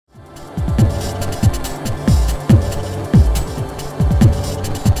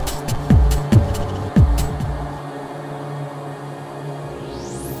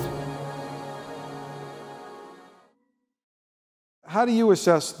how do you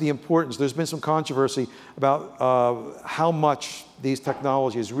assess the importance? There's been some controversy about how much these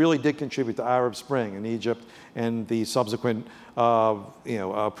technologies really did contribute to Arab Spring in Egypt and the subsequent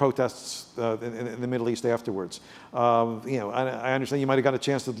protests in the Middle East afterwards. I understand you might have got a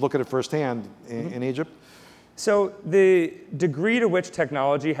chance to look at it firsthand in Egypt. So the degree to which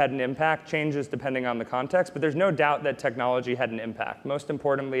technology had an impact changes depending on the context, but there's no doubt that technology had an impact, most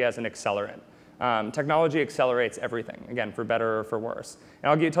importantly as an accelerant. Technology accelerates everything, again, for better or for worse.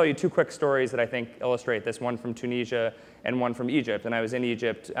 And I'll tell you two quick stories that I think illustrate this, one from Tunisia and one from Egypt. And I was in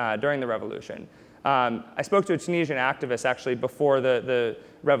Egypt during the revolution. I spoke to a Tunisian activist actually before the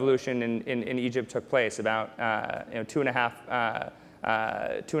revolution in Egypt took place, about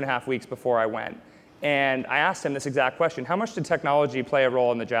 2.5 weeks before I went. And I asked him this exact question: how much did technology play a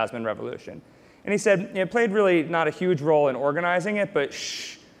role in the Jasmine Revolution? And he said it played really not a huge role in organizing it, but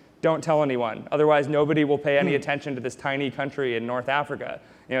shh, don't tell anyone. Otherwise, nobody will pay any attention to this tiny country in North Africa.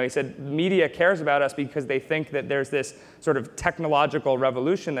 He said the media cares about us because they think that there's this sort of technological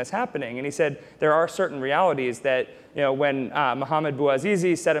revolution that's happening. And he said there are certain realities that when Mohammed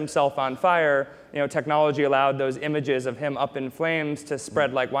Bouazizi set himself on fire, technology allowed those images of him up in flames to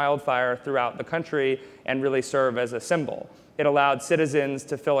spread like wildfire throughout the country and really serve as a symbol. It allowed citizens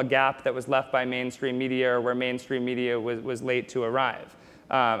to fill a gap that was left by mainstream media, or where mainstream media was late to arrive.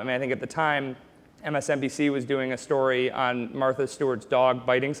 I think at the time, MSNBC was doing a story on Martha Stewart's dog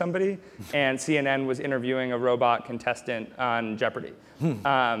biting somebody, and CNN was interviewing a robot contestant on Jeopardy!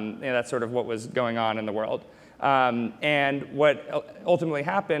 That's sort of what was going on in the world. And what ultimately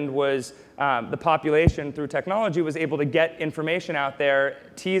happened was the population, through technology, was able to get information out there,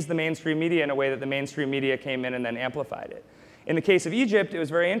 tease the mainstream media in a way that the mainstream media came in and then amplified it. In the case of Egypt, it was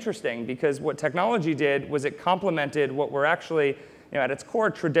very interesting because what technology did was it complemented what were actually, at its core,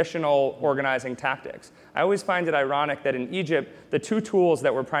 traditional organizing tactics. I always find it ironic that in Egypt, the two tools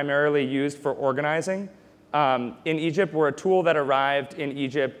that were primarily used for organizing in Egypt were a tool that arrived in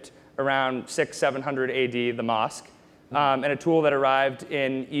Egypt around 600–700 AD, the mosque, and a tool that arrived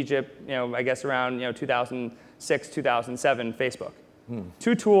in Egypt, I guess around 2006, 2007, Facebook.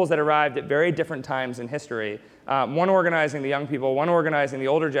 Two tools that arrived at very different times in history, one organizing the young people, one organizing the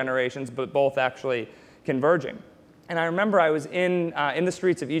older generations, but both actually converging. And I remember I was in the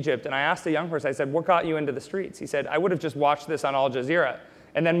streets of Egypt, and I asked a young person, I said, what got you into the streets? He said, I would have just watched this on Al Jazeera,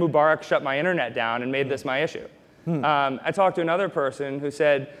 and then Mubarak shut my internet down and made this my issue. I talked to another person who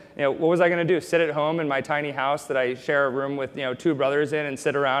said, what was I going to do? Sit at home in my tiny house that I share a room with two brothers in and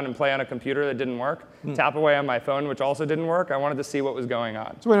sit around and play on a computer that didn't work? Tap away on my phone, which also didn't work? I wanted to see what was going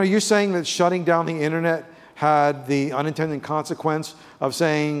on. So are you saying that shutting down the internet had the unintended consequence of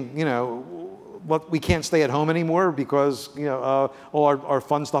saying, we can't stay at home anymore because all our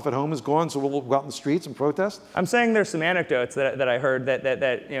fun stuff at home is gone, so we'll go out in the streets and protest? I'm saying there's some anecdotes that I heard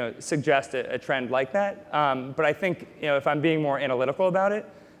that suggest a trend like that. But I think if I'm being more analytical about it,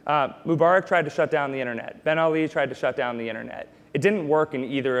 Mubarak tried to shut down the internet. Ben Ali tried to shut down the internet. It didn't work in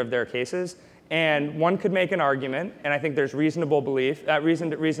either of their cases. And one could make an argument, and I think there's reason to believe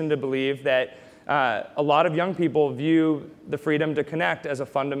that a lot of young people view the freedom to connect as a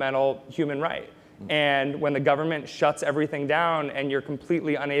fundamental human right. And when the government shuts everything down and you're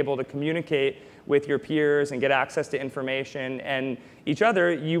completely unable to communicate with your peers and get access to information and each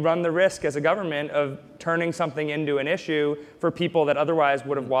other, you run the risk as a government of turning something into an issue for people that otherwise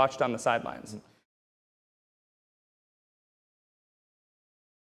would have watched on the sidelines.